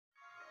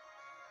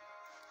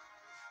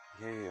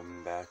Okay,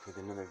 I'm back with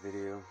another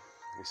video.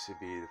 This would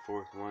be the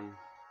fourth one,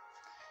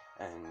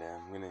 and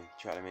I'm gonna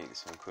try to make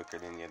this one quicker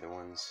than the other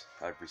ones.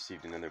 I've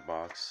received another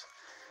box.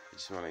 I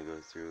just want to go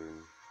through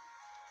and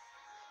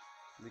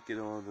look at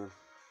all the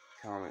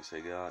comics I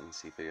got and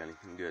see if I got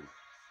anything good.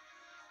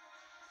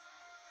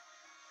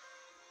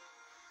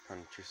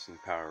 Huntress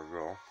and Power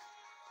Girl.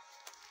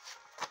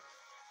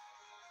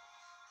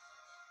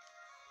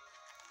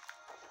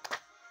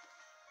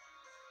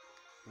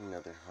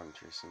 Another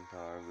Huntress and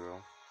Power Girl.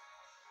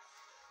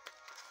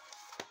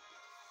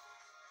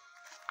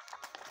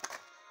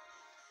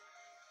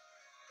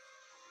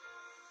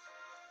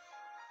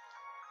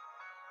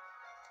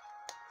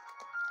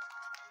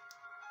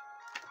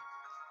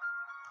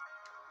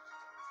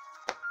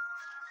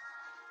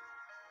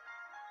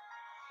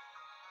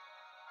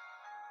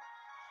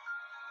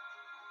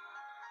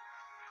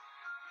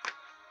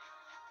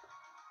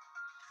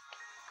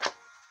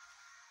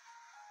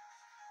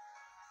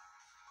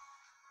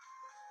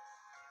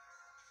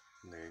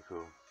 Very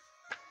cool.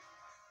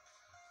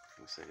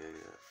 Looks like I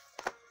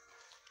got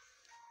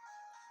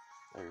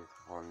Earth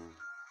 1,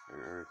 or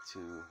Earth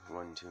 2,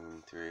 1, 2,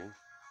 and 3.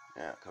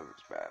 Yeah,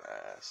 cover's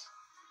badass.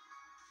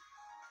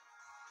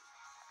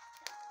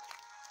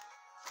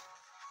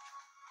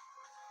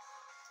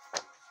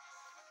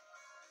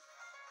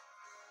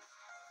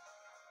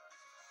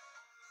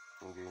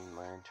 Green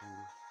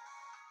Lantern.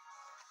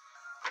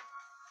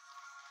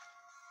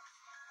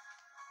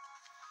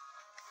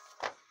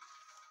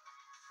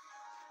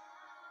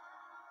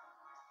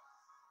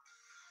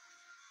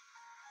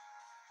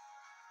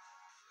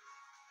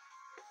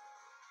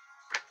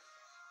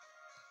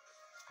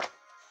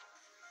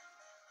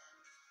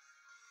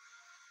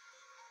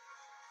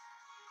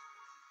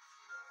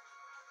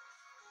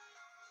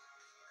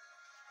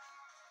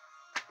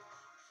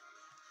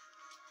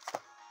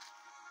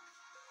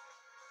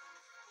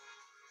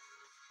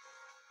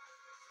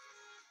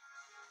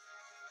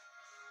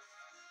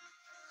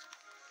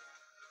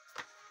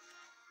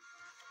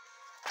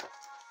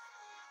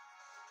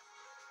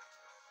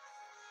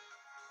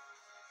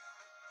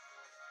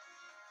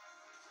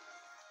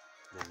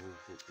 The New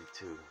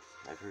 52.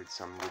 I've heard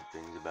some good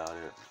things about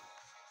it,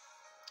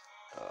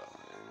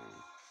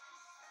 and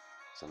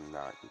some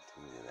not good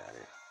things about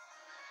it.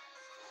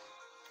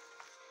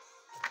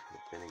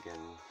 But then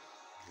again,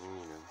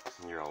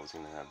 you're always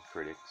gonna have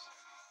critics,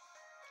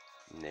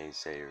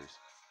 naysayers.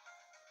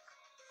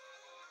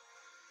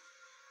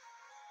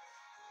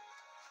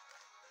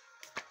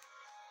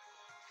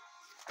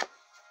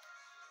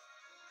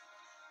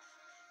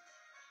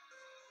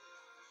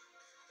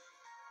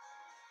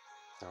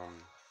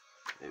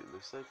 It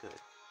looks like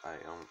I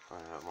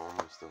have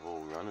almost the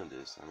whole run of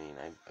this. I mean,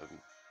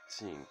 I'm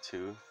seeing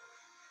 2.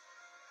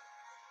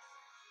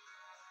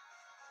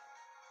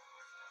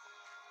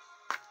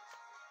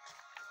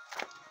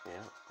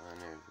 Yeah,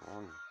 and there's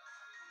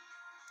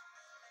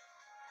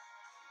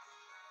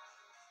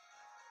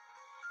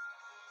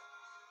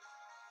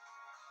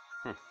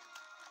 1.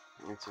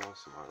 It's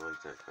awesome. I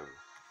like that cover.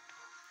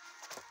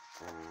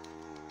 And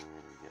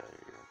yeah,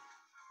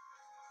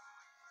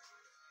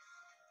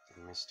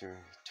 Mr.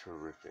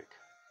 Terrific.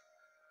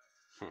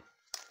 Hey.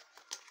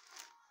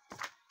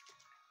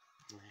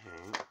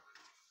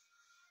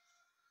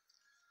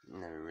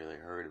 Never really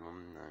heard of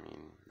him. I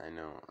mean, I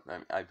know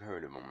I've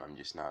heard of him. I'm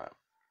just not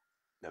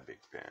a big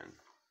fan.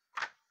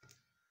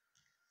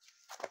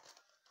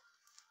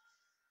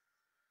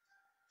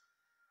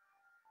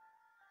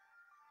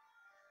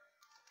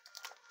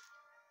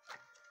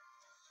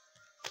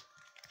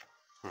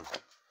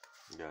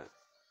 Got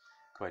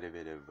quite a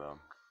bit of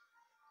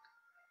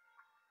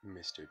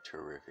Mr.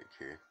 Terrific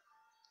here.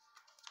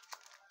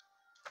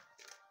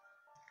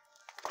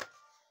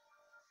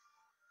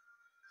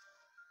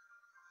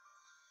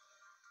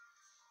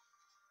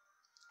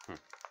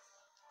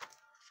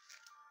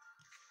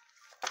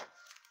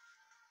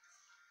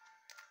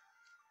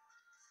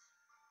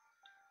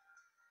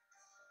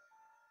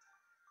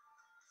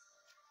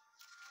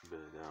 But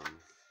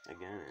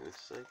again, it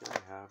looks like I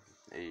have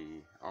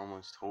a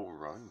almost whole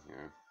run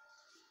here.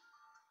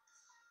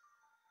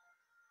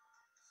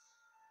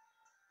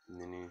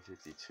 The New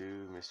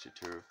 52, Mr.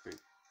 Terrific,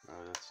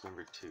 that's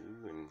number 2,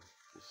 and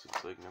this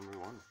looks like number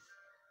 1.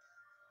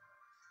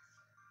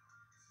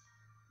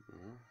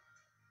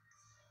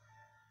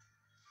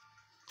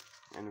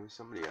 And if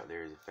somebody out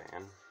there is a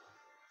fan,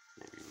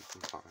 maybe we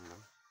can find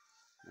them.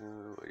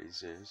 What is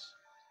this?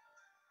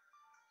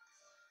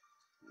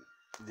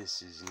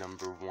 This is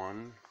number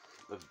 1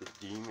 of the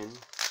Demon.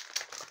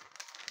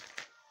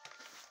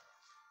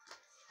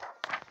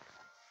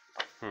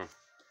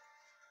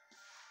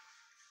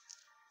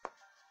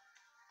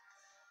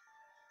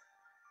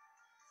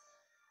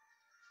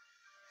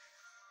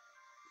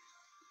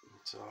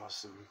 It's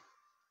awesome.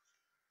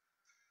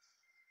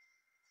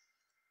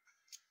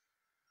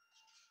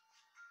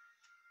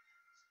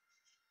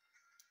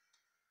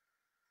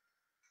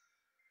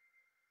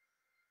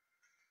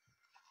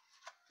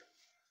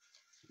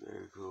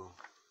 Very cool.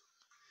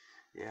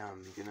 Yeah,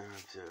 I'm gonna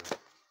have to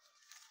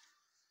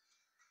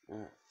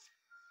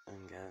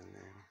ungather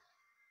there.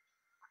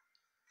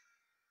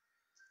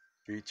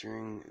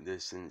 featuring the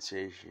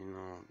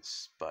sensational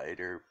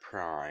Spider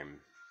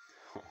Prime.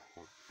 Oh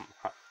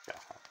my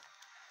god.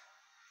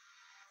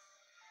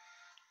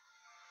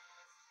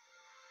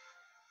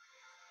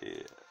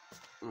 Yeah.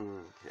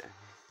 Okay.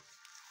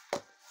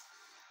 What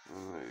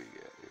do we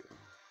got here?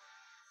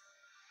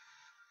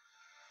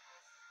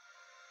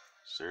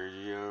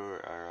 Sergio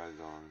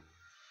Aragon.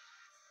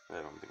 I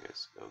don't think I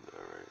spelled that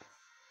right.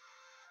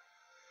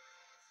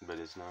 But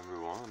it's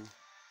number 1.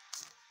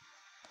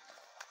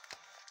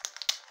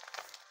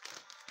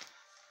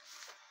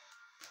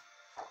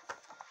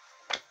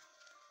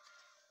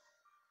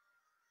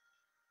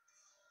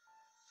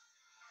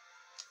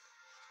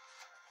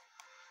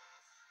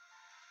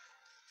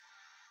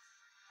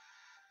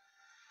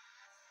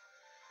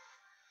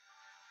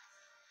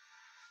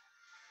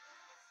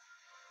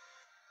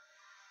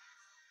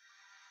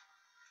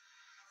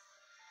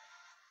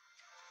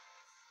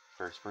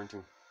 First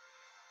printing.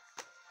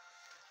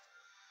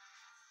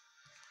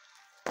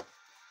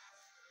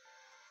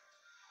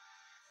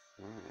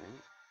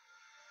 Alright.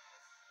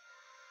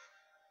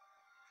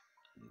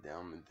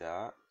 Down with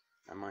that.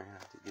 I might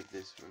have to get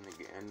this one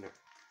again.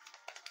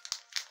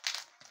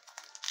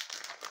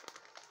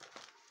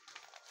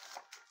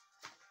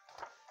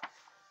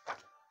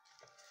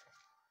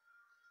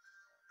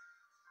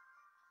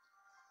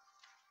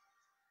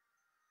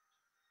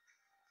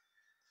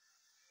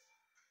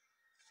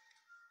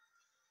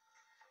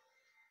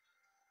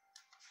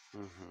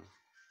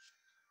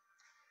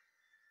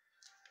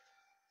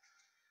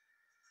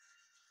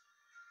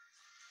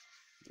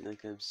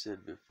 Like I've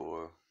said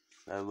before,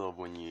 I love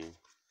when you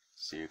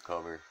see a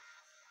cover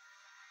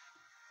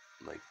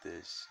like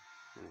this,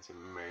 and it's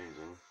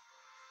amazing.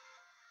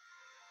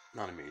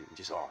 Not amazing,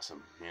 just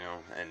awesome, you know.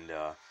 And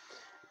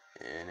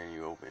then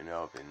you open it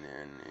up, and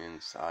then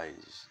inside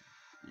is,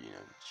 you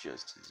know,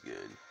 just as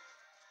good.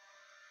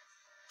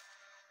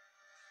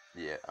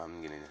 Yeah,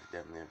 I'm gonna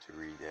definitely have to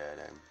read that.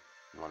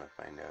 I want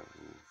to find out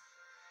who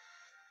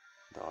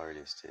the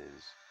artist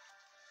is.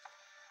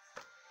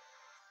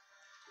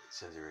 It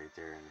says it right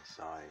there on the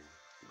side,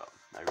 but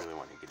I really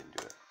want to get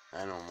into it.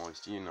 I know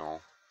most you know,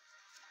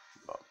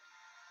 but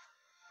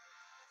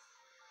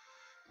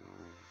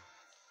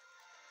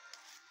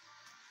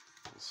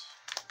this,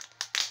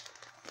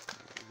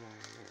 what we got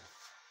here?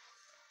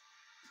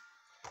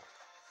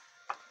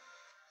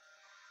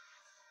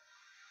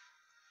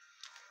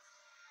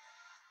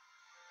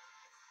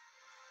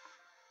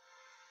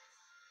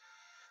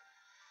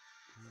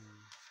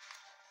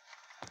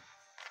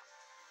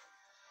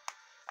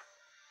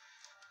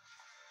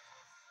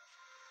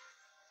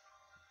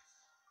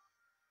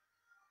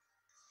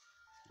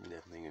 I'm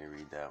definitely gonna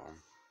read that one.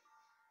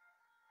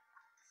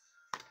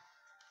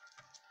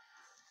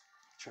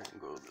 Try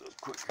and go a little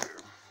quicker.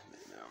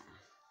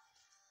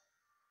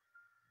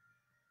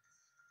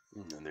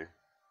 But, another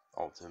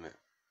Ultimate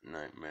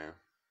Nightmare.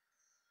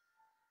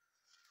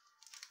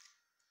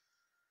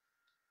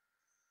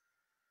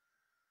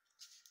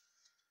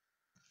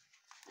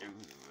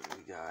 What do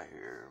we got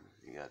here?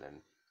 We got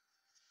an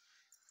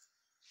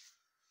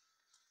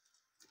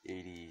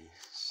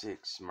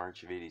 86,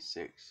 March of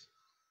 86,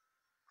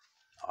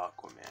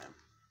 Aquaman.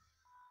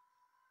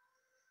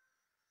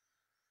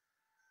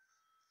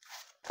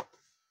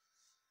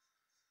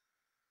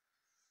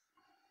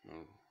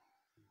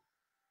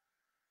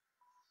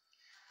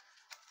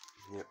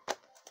 Yep.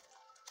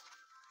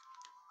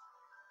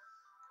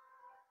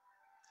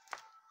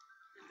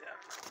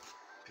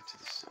 Put to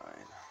the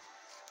side.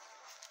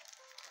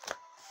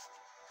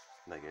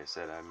 Like I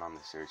said, I'm on the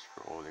search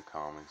for older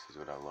comics, is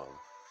what I love.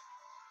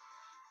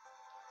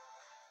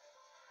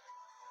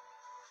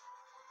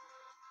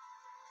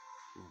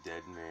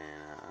 Dead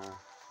Man,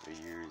 a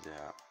year's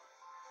out.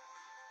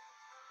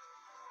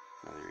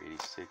 Another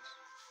 86.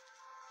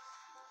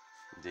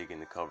 Digging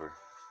the cover.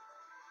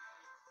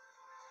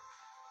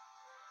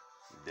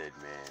 Dead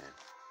Man.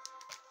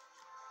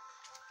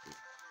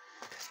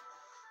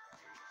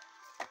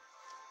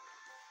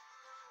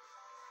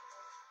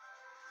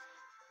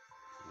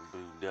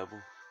 Blue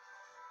Devil.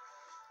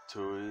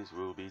 Toys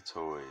will be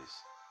toys.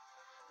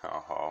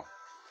 Oh,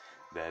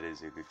 that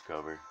is a good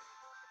cover.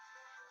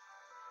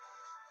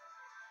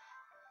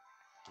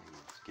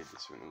 Let's get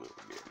this one a little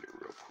bit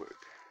real quick.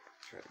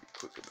 Try to be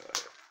quick about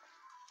it.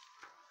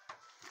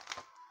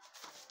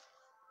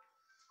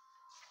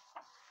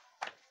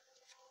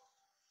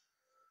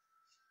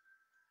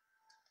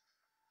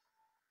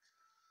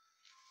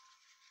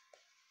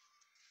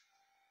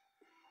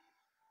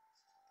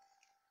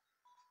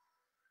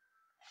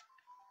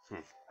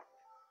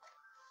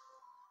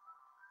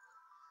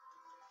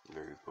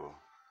 Very cool.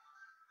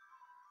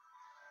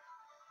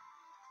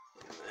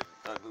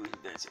 I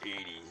believe that's 80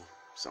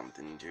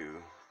 something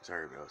too.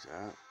 Sorry about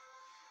that.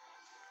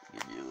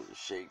 Give you a little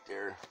shake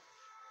there.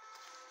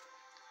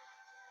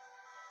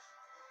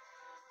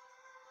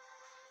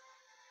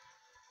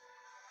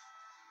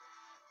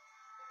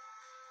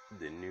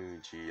 The new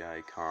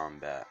GI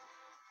Combat.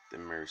 The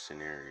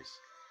Mercenaries.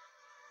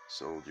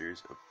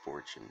 Soldiers of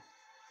Fortune.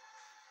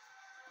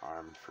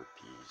 Armed for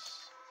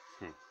Peace.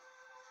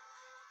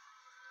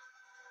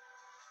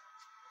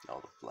 All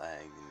the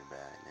flags in the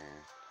back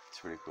there. It's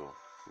pretty cool.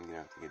 I'm gonna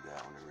have to get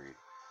that one to read.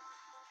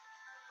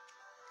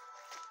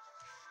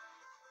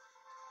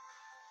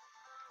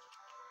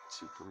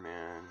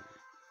 Superman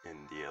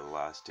and the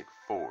Elastic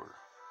Four.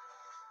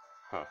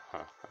 Ha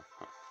ha ha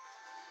ha.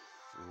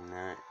 And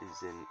that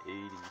is in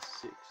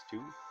 86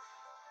 too.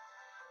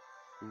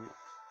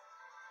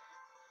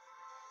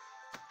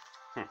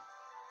 Yeah.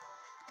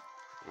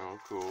 Oh,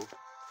 cool.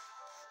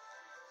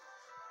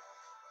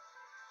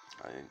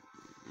 I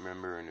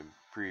remember in a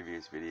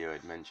previous video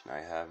I'd mentioned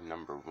I have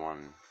number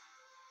 1,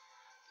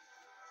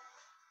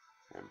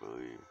 I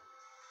believe,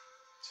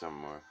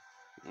 somewhere.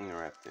 I'm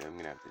gonna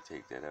have to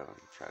take that out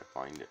and try to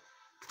find it.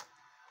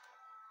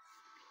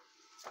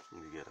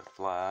 We get a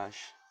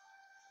Flash.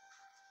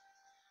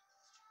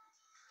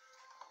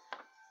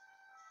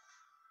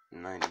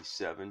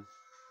 97.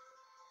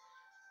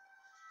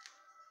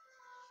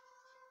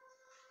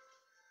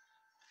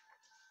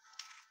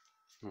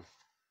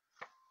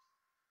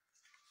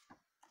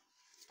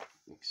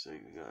 Looks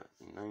like we got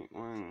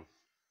Nightwing.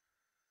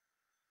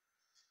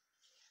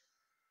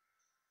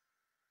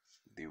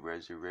 The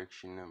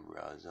Resurrection of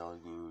Ra's al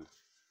Ghul.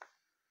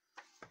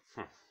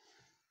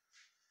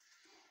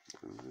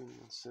 Ooh,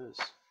 what's this?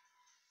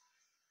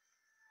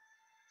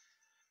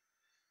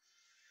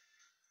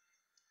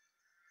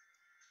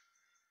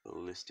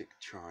 Ballistic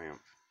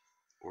Triumph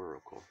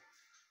Oracle.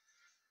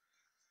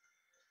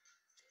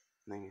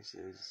 I think it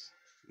says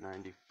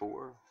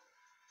 94.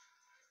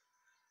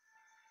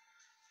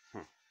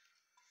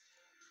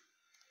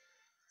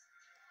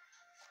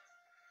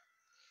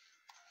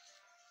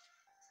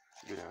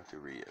 You're gonna have to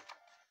read it.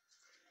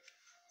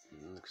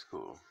 It looks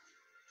cool.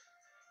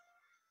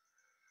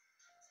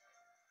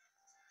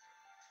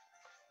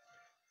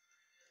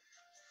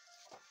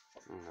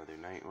 Another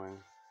Nightwing.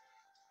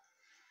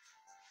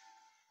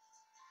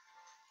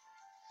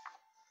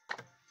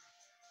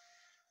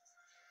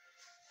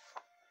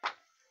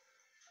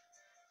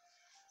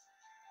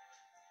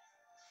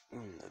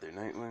 Another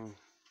Nightwing.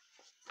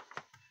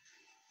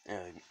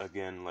 And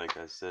again, like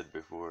I said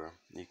before,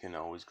 you can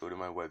always go to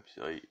my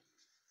website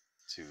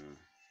to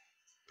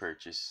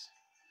purchase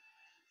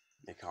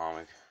the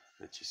comic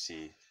that you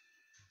see.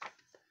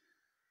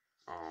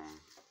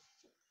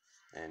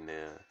 And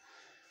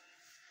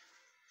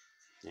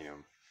you know,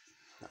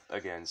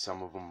 again,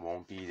 some of them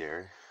won't be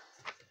there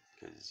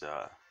because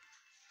I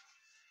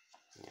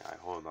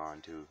hold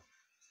on to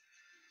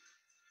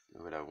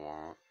what I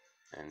want,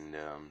 and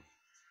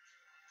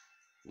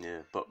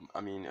yeah, but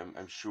I mean,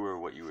 I'm sure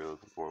what you were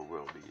looking for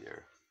will be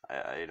there.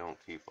 I don't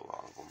keep a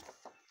lot of them.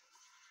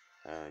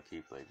 I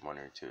keep like 1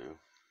 or 2.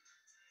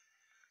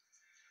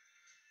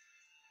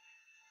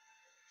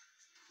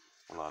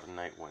 A lot of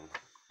Nightwing.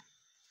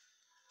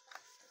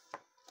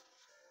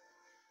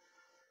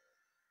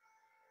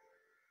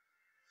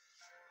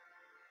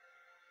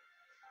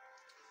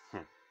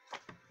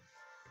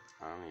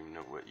 I don't even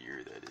know what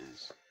year that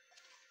is.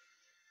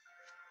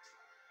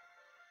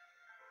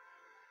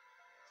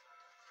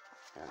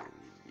 That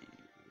would be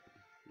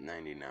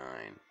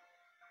 99.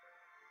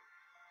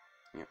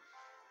 Yep.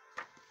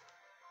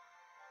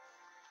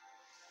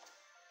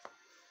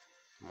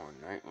 More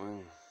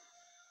Nightwing.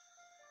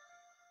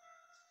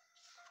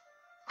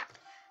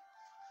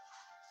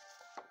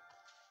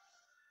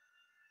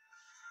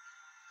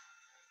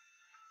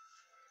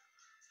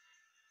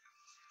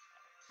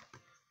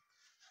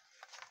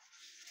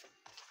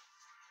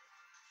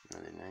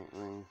 Another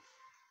Nightwing.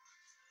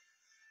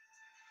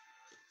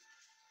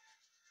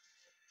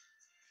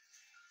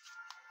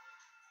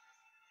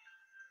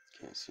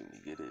 Can't seem to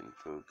get it in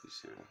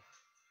focus here.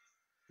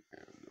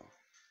 There we go.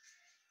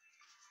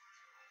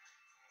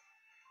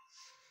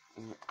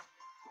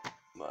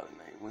 A lot of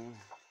Nightwing.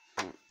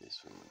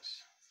 This one looks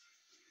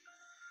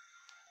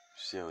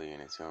silly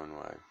in its own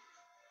way.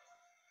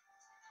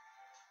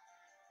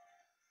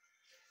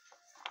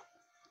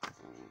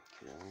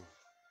 Okay.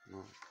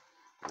 Well,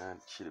 not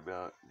shit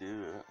about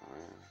do it.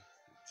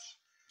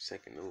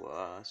 Second to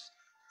last.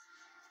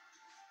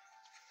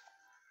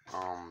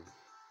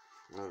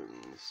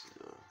 This is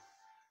a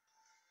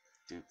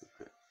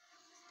duplicate.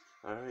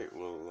 Alright,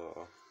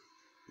 well,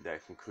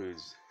 that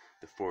concludes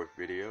the 4th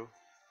video.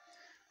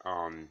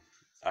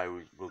 I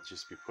will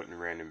just be putting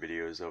random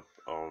videos up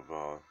of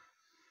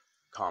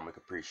comic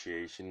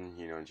appreciation,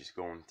 just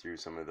going through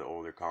some of the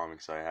older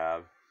comics I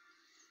have.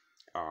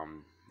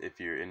 If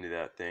you're into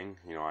that thing,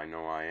 I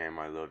know I am.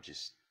 I love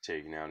just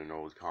taking out an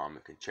old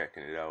comic and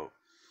checking it out,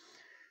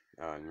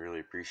 and really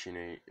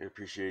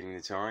appreciating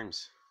the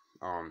times.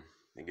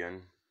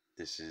 Again,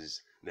 this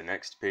is the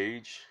next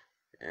page,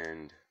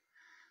 and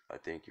I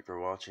thank you for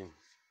watching.